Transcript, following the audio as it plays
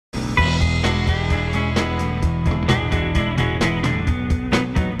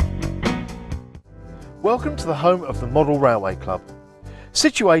Welcome to the home of the Model Railway Club.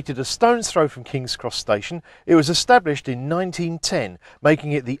 Situated a stone's throw from King's Cross Station, it was established in 1910,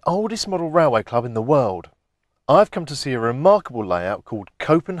 making it the oldest model railway club in the world. I've come to see a remarkable layout called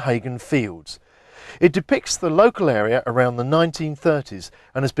Copenhagen Fields. It depicts the local area around the 1930s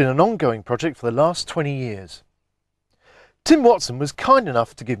and has been an ongoing project for the last 20 years. Tim Watson was kind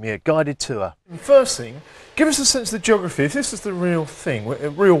enough to give me a guided tour. First thing, give us a sense of the geography. If this is the real thing,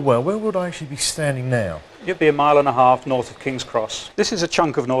 real well, where would I actually be standing now? You'd be 1.5 miles north of King's Cross. This is a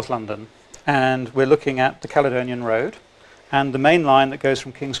chunk of North London, and we're looking at the Caledonian Road and the main line that goes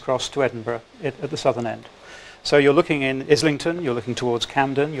from King's Cross to Edinburgh at the southern end. So you're looking in Islington, you're looking towards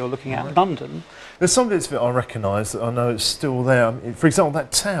Camden, you're looking at London. There's some bits that I recognise that I know it's still there. For example,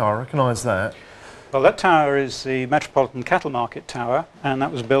 that tower, I recognise that. Well, that tower is the Metropolitan Cattle Market Tower, and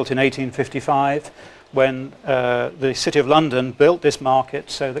that was built in 1855 when the City of London built this market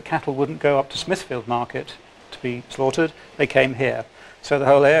so that cattle wouldn't go up to Smithfield Market to be slaughtered. They came here. So the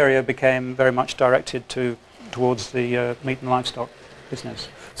whole area became very much directed towards the meat and livestock business.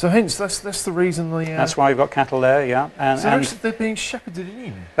 So hence, that's the reason the... That's why you've got cattle there, yeah. And they're being shepherded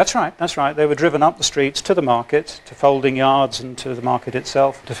in? That's right, that's right. They were driven up the streets to the market, to folding yards and to the market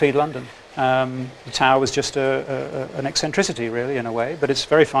itself to feed London. The tower was just an eccentricity, really, in a way, but it's a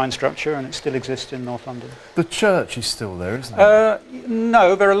very fine structure and it still exists in North London. The church is still there, isn't it?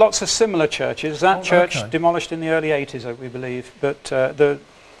 No, there are lots of similar churches. That church demolished in the early 80s, we believe, but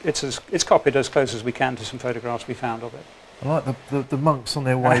it's copied as close as we can to some photographs we found of it. I like the monks on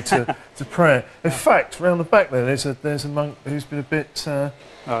their way to prayer. In fact, round the back there, there's a monk who's been a bit...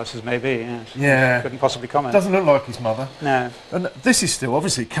 Oh, this is maybe, yes. Yeah. Couldn't possibly comment. Doesn't look like his mother. No. And this is still,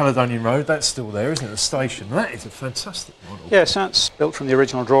 obviously, Caledonian Road, that's still there, isn't it, the station? That is a fantastic model. Yes, that's built from the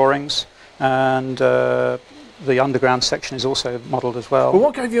original drawings, and the underground section is also modelled as well. Well,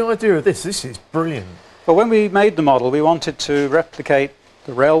 what gave you the idea of this? This is brilliant. Well, when we made the model, we wanted to replicate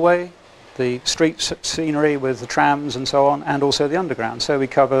the railway, the street scenery with the trams and so on, and also the underground. So we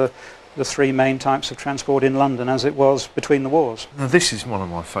cover the three main types of transport in London as it was between the wars. Now this is one of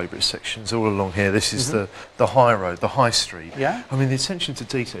my favourite sections all along here. This is the high road, the high street. Yeah. I mean, the attention to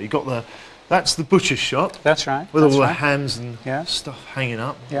detail. You've got that's the butcher's shop. That's right. With all the hams and stuff hanging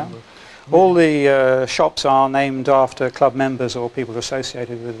up. Yeah. All the shops are named after club members or people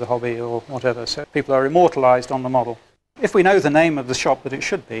associated with the hobby or whatever. So people are immortalised on the model. If we know the name of the shop that it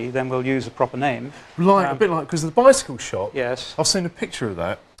should be, then we'll use a proper name. Like a bit like, because the bicycle shop. Yes. I've seen a picture of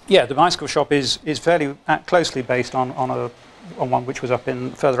that. Yeah, the bicycle shop is fairly closely based on one which was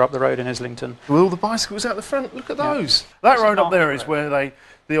further up the road in Islington. With all the bicycles out the front, look at those. That road up there is where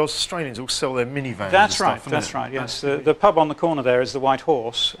the Australians all sell their minivans. That's right, that's right, yes. The pub on the corner there is the White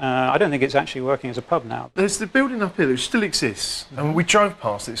Horse. I don't think it's actually working as a pub now. There's the building up here that still exists, and we drove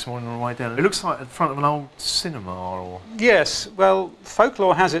past it this morning on the way down. It looks like in front of an old cinema or... Yes, well,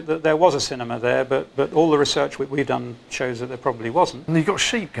 folklore has it that there was a cinema there, but all the research we've done shows that there probably wasn't. And you've got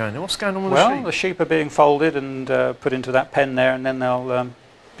sheep going there. What's going on with the sheep? Well, the sheep are being folded and put into that pen there, and then they'll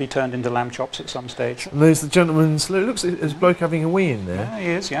be turned into lamb chops at some stage. And there's the gentleman's... It looks like there's a bloke having a wee in there. Yeah, he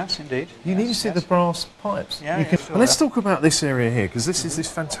is, yes, indeed. You need to see the brass pipes. Yeah, and let's talk about this area here, because this is this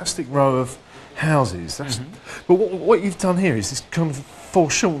fantastic row of houses. But what you've done here is this kind of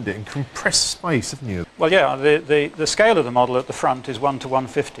foreshortened it and compressed space, haven't you? Well, yeah, the scale of the model at the front is 1 to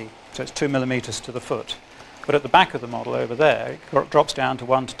 150, so it's 2 millimetres to the foot. But at the back of the model over there, it drops down to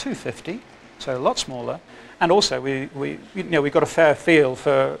 1 to 250, so a lot smaller. And also, we've got a fair feel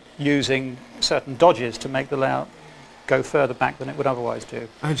for using certain dodges to make the layout go further back than it would otherwise do.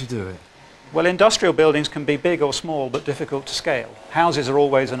 How'd you do it? Well, industrial buildings can be big or small, but difficult to scale. Houses are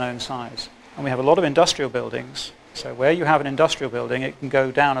always a known size. And we have a lot of industrial buildings. So where you have an industrial building, it can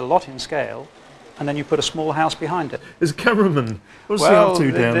go down a lot in scale, and then you put a small house behind it. There's a cameraman. What's he up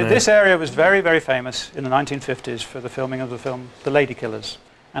to down there? This area was very, very famous in the 1950s for the filming of the film The Lady Killers.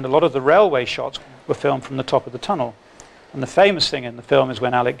 And a lot of the railway shots were filmed from the top of the tunnel. And the famous thing in the film is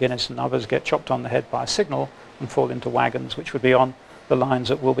when Alec Guinness and others get chopped on the head by a signal and fall into wagons, which would be on the lines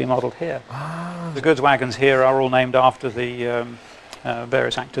that will be modelled here. Ah. The goods wagons here are all named after the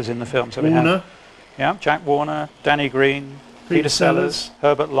various actors in the film. So Warner? We have Jack Warner, Danny Green, Peter Sellers,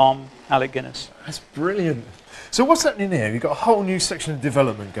 Herbert Lom, Alec Guinness. That's brilliant. So what's happening here? You've got a whole new section of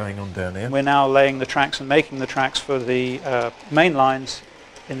development going on down here. We're now laying the tracks and making the tracks for the main lines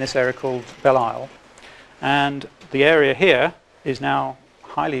in this area called Belle Isle, and the area here is now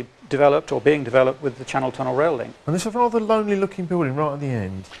highly developed or being developed with the Channel Tunnel rail link. And it's a rather lonely looking building right at the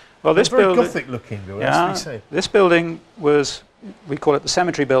end. Well, this very building, Gothic looking building, as we say. This building was, we call it the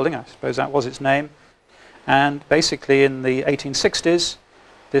Cemetery Building, I suppose that was its name, and basically in the 1860s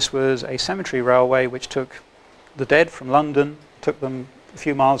This was a cemetery railway which took the dead from London, took them a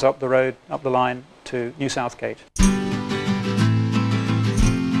few miles up the road, up the line to New Southgate.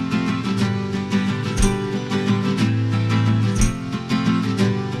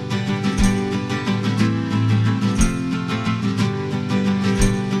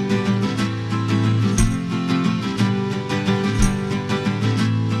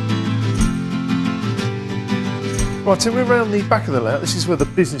 Right, so we're around the back of the layout. This is where the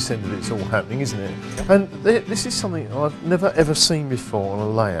business end of it's all happening, isn't it? And this is something I've never ever seen before on a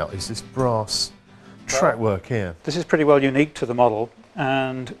layout, is this brass track work here. This is pretty well unique to the model,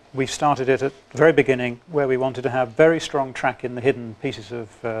 and we started it at the very beginning where we wanted to have very strong track in the hidden pieces of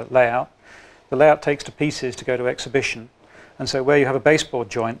layout. The layout takes to pieces to go to exhibition, and so where you have a baseboard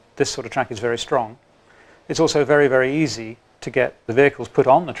joint, this sort of track is very strong. It's also very, very easy to get the vehicles put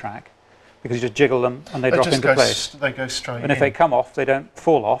on the track, because you just jiggle them and they drop into place. They go straight and if they come off, they don't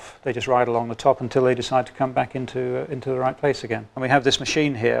fall off. They just ride along the top until they decide to come back into the right place again. And we have this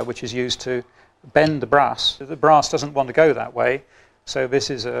machine here, which is used to bend the brass. The brass doesn't want to go that way, so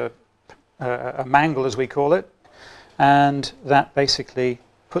this is a mangle, as we call it, and that basically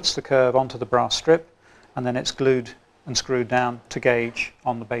puts the curve onto the brass strip, and then it's glued and screwed down to gauge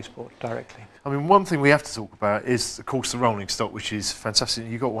on the baseboard directly. I mean, one thing we have to talk about is, of course, the rolling stock, which is fantastic.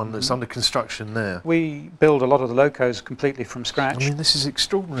 You've got one that's under construction there. We build a lot of the locos completely from scratch. I mean, this is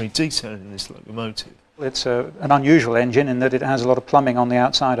extraordinary detail in this locomotive. It's an unusual engine in that it has a lot of plumbing on the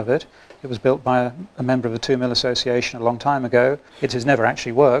outside of it. It was built by a member of the Two Mill Association a long time ago. It has never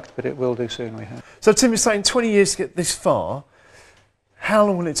actually worked, but it will do soon, we hope. So Tim is saying 20 years to get this far. How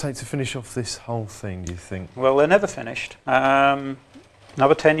long will it take to finish off this whole thing, do you think? Well, they're never finished.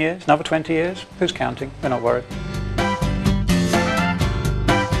 Another 10 years, another 20 years, who's counting? We're not worried.